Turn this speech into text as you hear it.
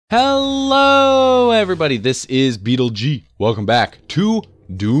Hello, everybody. This is BeetleG. Welcome back to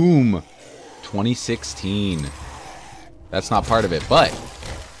Doom 2016. That's not part of it, but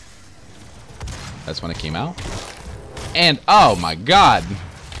that's when it came out. And oh my god,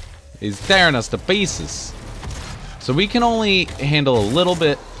 he's tearing us to pieces. So we can only handle a little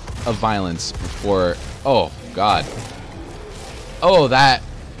bit of violence before. Oh god. Oh, that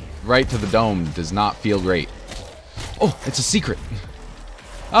right to the dome does not feel great. Oh, it's a secret.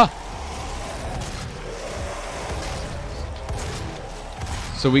 Ah.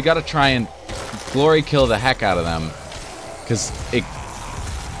 So we gotta try and glory kill the heck out of them. Because it...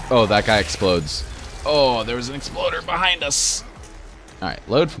 Oh, that guy explodes. Oh, there was an exploder behind us. Alright,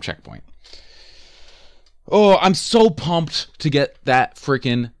 load from checkpoint. Oh, I'm so pumped to get that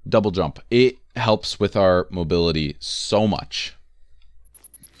freaking double jump. It helps with our mobility so much.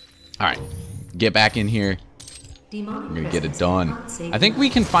 Alright, get back in here. We're gonna get it done. I think we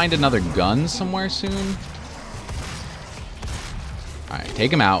can find another gun somewhere soon. Alright,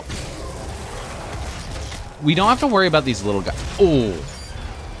 take him out. We don't have to worry about these little guys. Oh,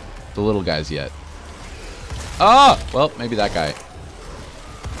 the little guys yet. Oh, well, maybe that guy.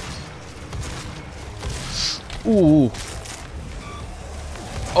 Ooh.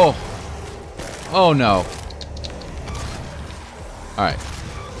 Oh. Oh, no. Alright.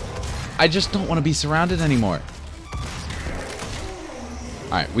 I just don't want to be surrounded anymore.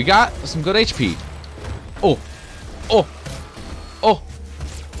 Alright, we got some good HP. Oh. Oh. Oh.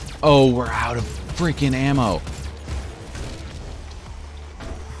 Oh, we're out of freaking ammo.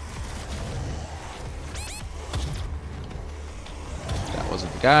 That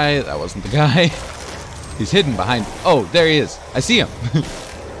wasn't the guy. That wasn't the guy. He's hidden behind. Oh, there he is. I see him.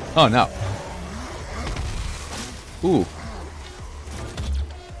 Oh, no. Ooh.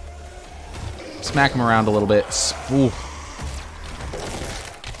 Smack him around a little bit. Ooh.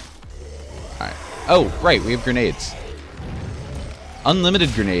 Alright. Oh, right. We have grenades.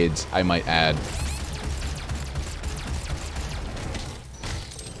 Unlimited grenades, I might add.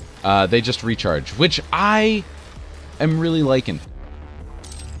 They just recharge, which I am really liking.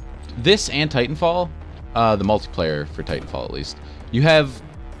 This and Titanfall, the multiplayer for Titanfall at least, you have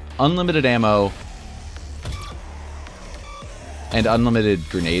unlimited ammo and unlimited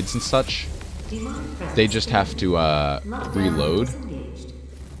grenades and such. They just have to reload.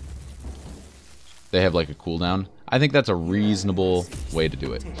 They have like a cooldown. I think that's a reasonable way to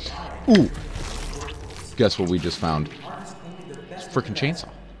do it. Ooh! Guess what we just found? It's a freaking chainsaw.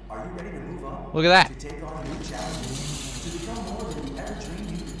 Look at that.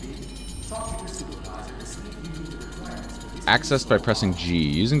 Accessed by pressing G.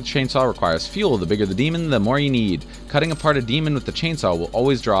 Using the chainsaw requires fuel. The bigger the demon, the more you need. Cutting apart a demon with the chainsaw will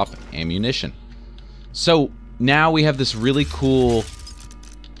always drop ammunition. So now we have this really cool...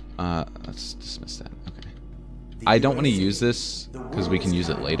 let's dismiss that. Okay. I don't want to use this because we can use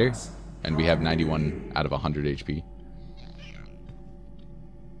it later. And we have 91 out of 100 HP.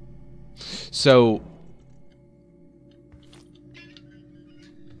 So...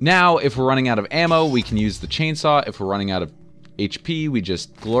 now, if we're running out of ammo, we can use the chainsaw. If we're running out of HP, we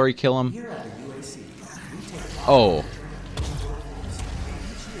just glory kill him. Oh.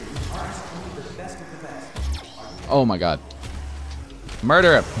 Oh my god.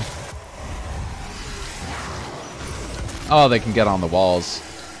 Murder him. Oh, they can get on the walls.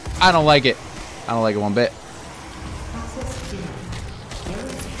 I don't like it. I don't like it one bit.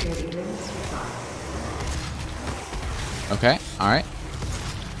 Okay, alright.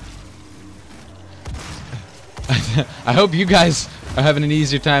 I hope you guys are having an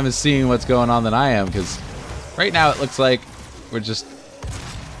easier time of seeing what's going on than I am, because right now it looks like we're just...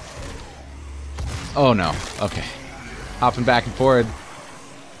 oh no. Okay. Hopping back and forward.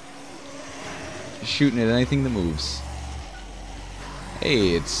 Shooting at anything that moves. Hey,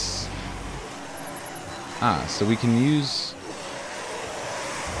 it's... ah, so we can use...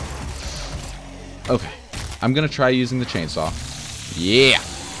 okay. I'm gonna try using the chainsaw. Yeah!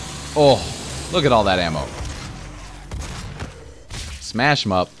 Oh, look at all that ammo. Smash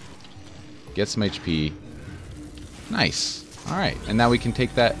him up. Get some HP. Nice. Alright, and now we can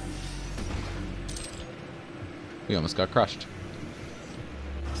take that... we almost got crushed.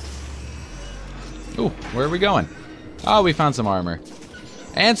 Ooh, where are we going? Oh, we found some armor.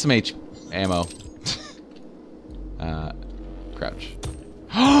 And some ammo. Crouch.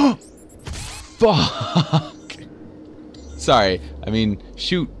 Fuck! Sorry, I mean,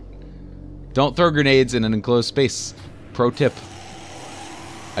 shoot. Don't throw grenades in an enclosed space. Pro tip.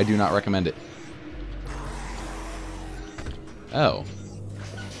 I do not recommend it. Oh.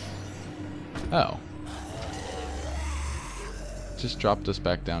 Oh. just dropped us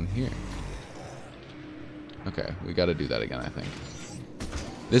back down here. Okay, we gotta do that again, I think.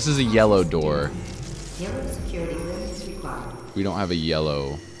 This is a yellow door. Yellow security clearance required. We don't have a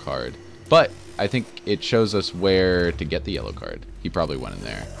yellow card. But I think it shows us where to get the yellow card. He probably went in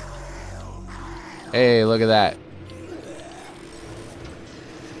there. Hey, look at that.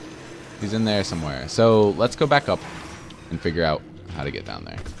 He's in there somewhere. So let's go back up and figure out how to get down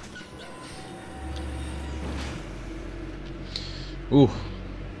there. Ooh.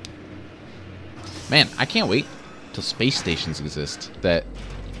 Man, I can't wait till space stations exist that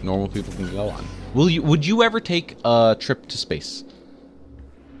normal people can go on. Would you ever take a trip to space?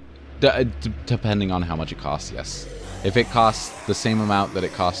 Depending on how much it costs, yes. If it costs the same amount that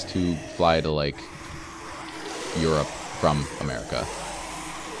it costs to fly to, like, Europe from America,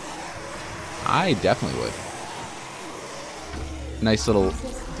 I definitely would. Nice little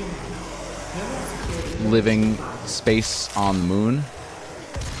living space on the moon.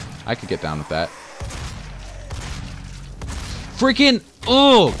 I could get down with that. Freaking!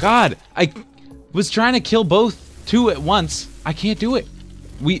 Oh, God! I was trying to kill two at once. I can't do it.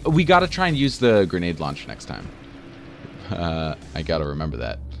 We gotta try and use the grenade launcher next time. I gotta remember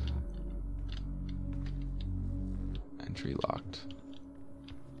that. Entry locked.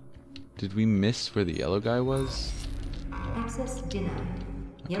 Did we miss where the yellow guy was? Access denied.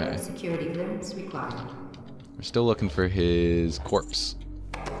 Okay. Yellow security clearance required. We're still looking for his corpse.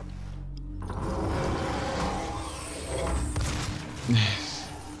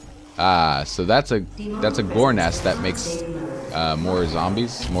 So that's a gore nest that makes more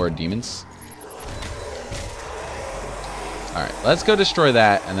zombies, more demons. Alright, let's go destroy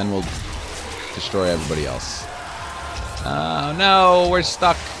that, and then we'll destroy everybody else. Oh no, we're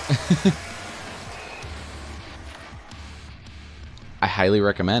stuck. I highly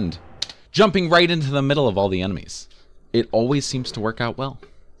recommend jumping right into the middle of all the enemies. It always seems to work out well.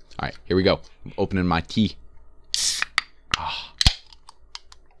 Alright, here we go. I'm opening my tea.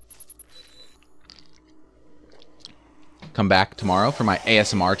 Come back tomorrow for my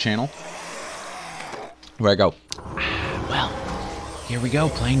ASMR channel, where I go, well, here we go,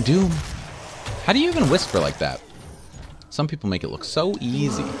 playing Doom. How do you even whisper like that? Some people make it look so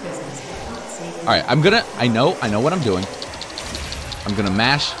easy. Alright, I know what I'm doing. I'm gonna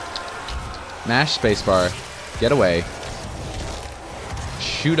mash spacebar, get away,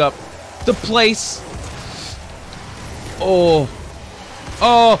 shoot up the place. Oh.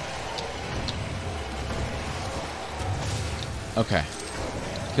 Okay.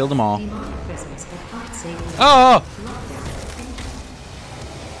 Killed them all. Oh!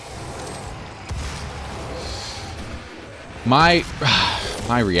 My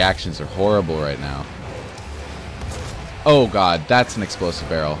reactions are horrible right now. Oh god, that's an explosive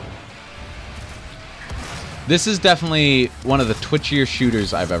barrel. This is definitely one of the twitchier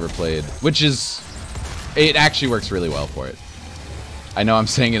shooters I've ever played, which is... It actually works really well for it. I know I'm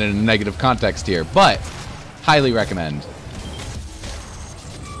saying it in a negative context here, but highly recommend.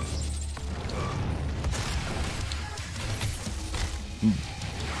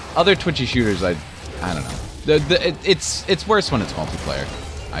 Other twitchy shooters, I don't know. It's worse when it's multiplayer,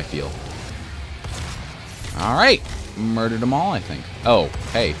 I feel. All right, murdered them all, I think. Oh,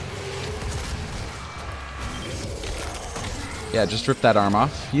 hey. Yeah, just rip that arm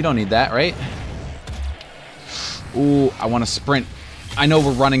off. You don't need that, right? Ooh, I want to sprint. I know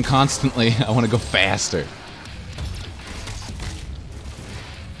we're running constantly. I want to go faster.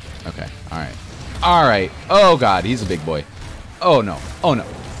 Okay, all right. All right. Oh god, he's a big boy. Oh no. Oh no.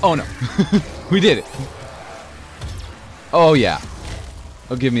 Oh no. We did it. Oh yeah.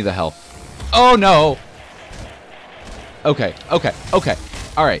 Oh, give me the health. Oh no. Okay. Okay. Okay.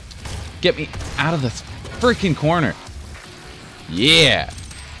 All right. Get me out of this freaking corner. Yeah.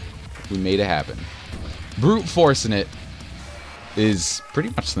 We made it happen. Brute forcing it is pretty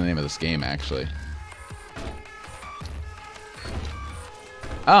much the name of this game, actually.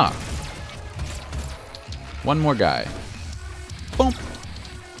 Ah. One more guy. Boom.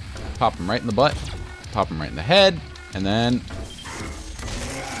 Pop him right in the butt. Pop him right in the head. And then...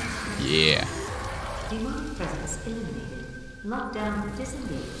 Yeah. Demonic presence eliminated. Lockdown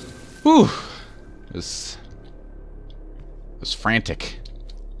disengaged. Whew. It was frantic.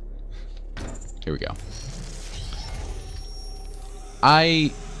 Here we go.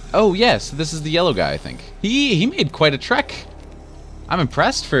 Oh yes, this is the yellow guy, I think. He made quite a trek. I'm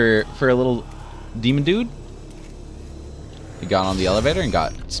impressed for a little demon dude. He got on the elevator and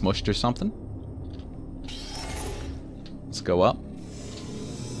got smushed or something. Let's go up.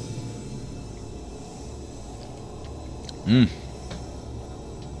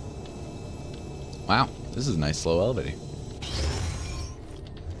 Wow, this is a nice slow elevator.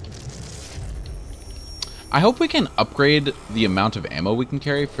 I hope we can upgrade the amount of ammo we can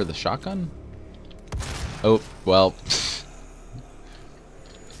carry for the shotgun. Oh, well.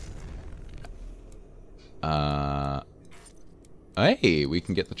 Hey, we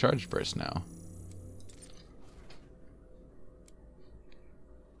can get the charge burst now.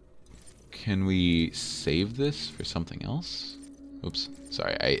 Can we save this for something else? Oops,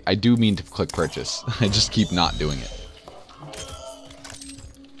 sorry, I do mean to click purchase. I just keep not doing it.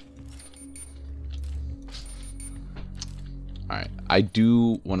 Alright, I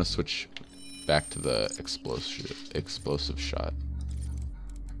do want to switch back to the explosive shot.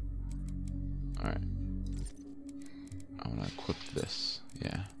 Alright. I want to equip this,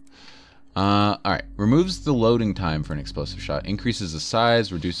 yeah. Alright, removes the loading time for an explosive shot, increases the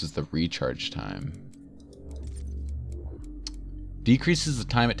size, reduces the recharge time. Decreases the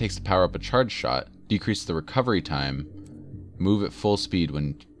time it takes to power up a charge shot, decrease the recovery time, move at full speed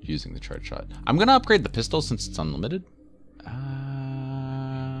when using the charge shot. I'm gonna upgrade the pistol since it's unlimited.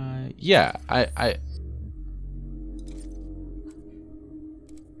 Yeah, I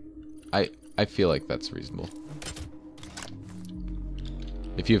feel like that's reasonable.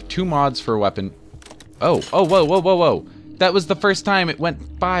 If you have 2 mods for a weapon... Oh, whoa. That was the first time it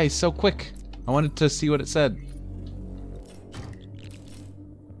went by so quick. I wanted to see what it said.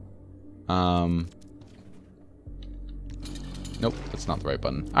 Nope, that's not the right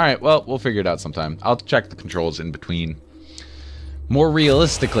button. Alright, well, we'll figure it out sometime. I'll check the controls in between. More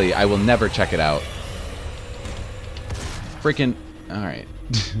realistically, I will never check it out. Freaking... Alright.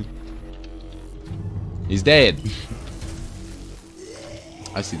 He's dead.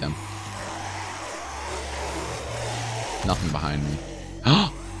 I see them. Nothing behind me.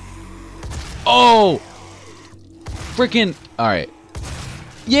 Oh! Freaking... Alright.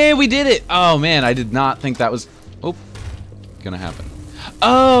 Yeah, we did it! Oh, man, I did not think that was... Oh. Gonna happen.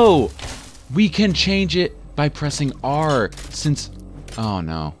 Oh! We can change it by pressing R, since... Oh,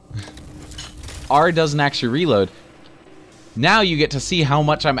 no. R doesn't actually reload. Now you get to see how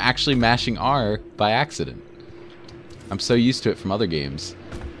much I'm actually mashing R by accident. I'm so used to it from other games.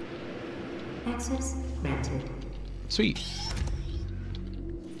 Access granted. Sweet.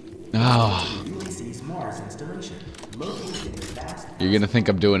 Oh. You're gonna think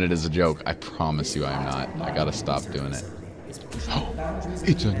I'm doing it as a joke. I promise you I am not. I gotta stop doing it. Oh,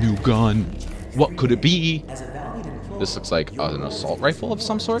 it's a new gun. What could it be? This looks like an assault rifle of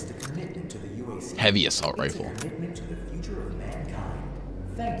some sort. Heavy assault rifle.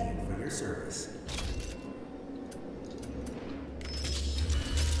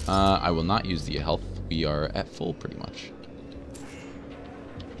 I will not use the health. We are at full pretty much.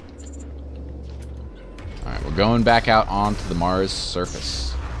 Alright, we're going back out onto the Mars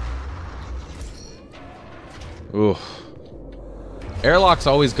surface. Ooh. Airlocks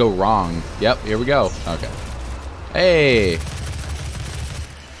always go wrong. Yep, here we go. Okay. Hey!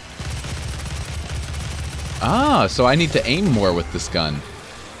 Ah, so I need to aim more with this gun.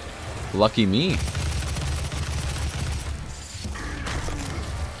 Lucky me.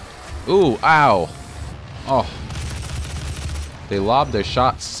 Ooh, ow. Oh. They lobbed their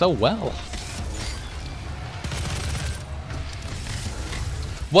shots so well.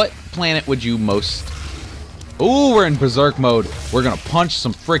 What planet would you most... Ooh, we're in berserk mode. We're gonna punch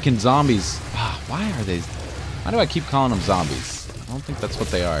some freaking zombies. Ah, why are they... Why do I keep calling them zombies? I don't think that's what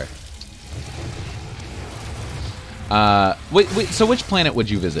they are. Wait, so which planet would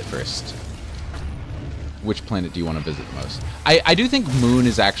you visit first? Which planet do you want to visit the most? I do think Moon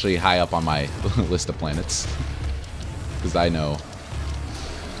is actually high up on my list of planets. Because I know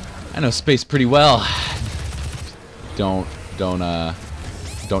space pretty well. Don't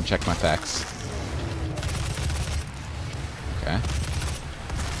check my facts. Okay.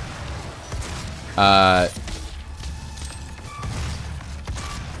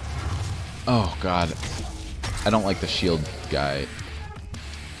 Oh god. I don't like the shield guy.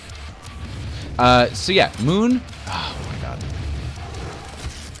 So yeah, Moon. Oh my god.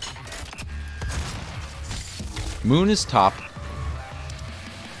 Moon is top.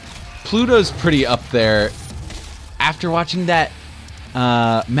 Pluto's pretty up there. After watching that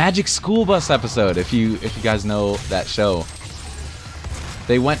Magic School Bus episode, if you guys know that show,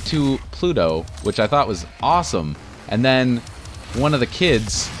 they went to Pluto, which I thought was awesome, and then one of the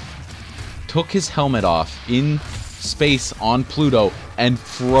kids took his helmet off in space on Pluto and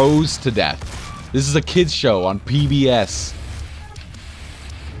froze to death. This is a kids show on PBS.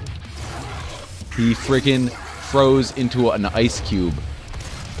 He freaking froze into an ice cube,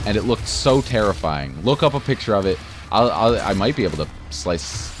 and it looked so terrifying. Look up a picture of it. I might be able to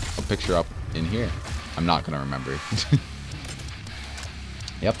slice a picture up in here. I'm not gonna remember.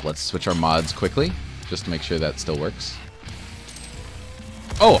 Yep, let's switch our mods quickly. just to make sure that still works.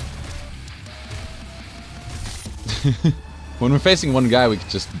 Oh! When we're facing one guy, we can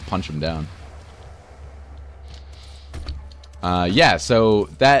just punch him down. Yeah, so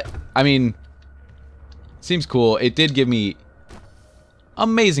that, I mean, seems cool. It did give me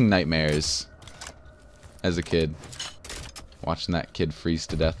amazing nightmares as a kid. Watching that kid freeze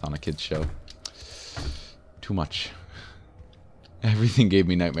to death on a kid's show. Too much. Everything gave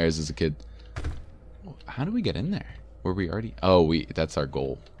me nightmares as a kid. How do we get in there? Were we already? Oh, that's our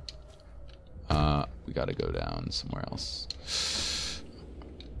goal. We gotta go down somewhere else.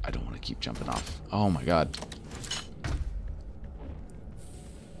 I don't want to keep jumping off. Oh my god.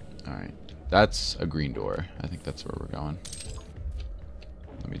 Alright. That's a green door. I think that's where we're going.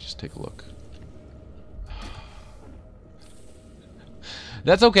 Let me just take a look.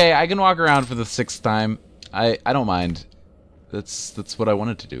 That's okay. I can walk around for the 6th time. I don't mind. That's what I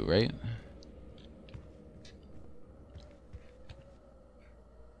wanted to do, right?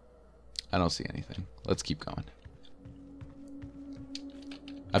 I don't see anything. Let's keep going.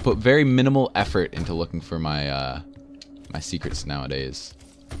 I put very minimal effort into looking for my my secrets nowadays.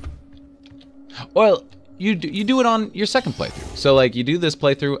 Well, you do it on your second playthrough. So like you do this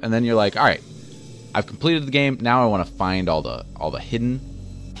playthrough and then you're like, all right, I've completed the game. Now I want to find all the hidden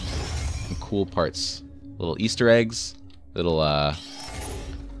and cool parts, little Easter eggs, little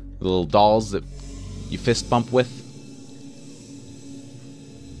dolls that you fist bump with.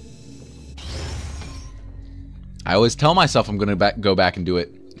 I always tell myself I'm going to go back and do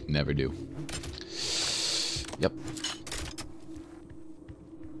it. Never do. Yep.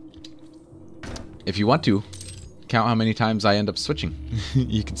 If you want to, count how many times I end up switching.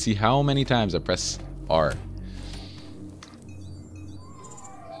 You can see how many times I press R.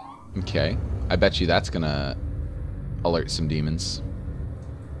 Okay. I bet you that's going to alert some demons.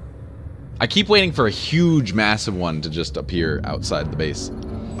 I keep waiting for a huge, massive one to just appear outside the base.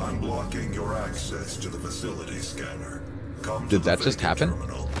 I'm blocking your access to the facility scanner. Come Did that just happen?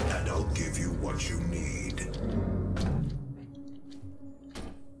 Terminal, and I'll give you what you need.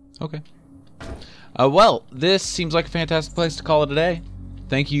 Okay. Well, this seems like a fantastic place to call it a day.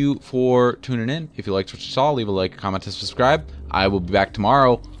 Thank you for tuning in. If you liked what you saw, leave a like, comment, and subscribe. I will be back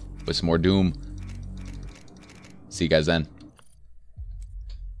tomorrow with some more Doom. See you guys then.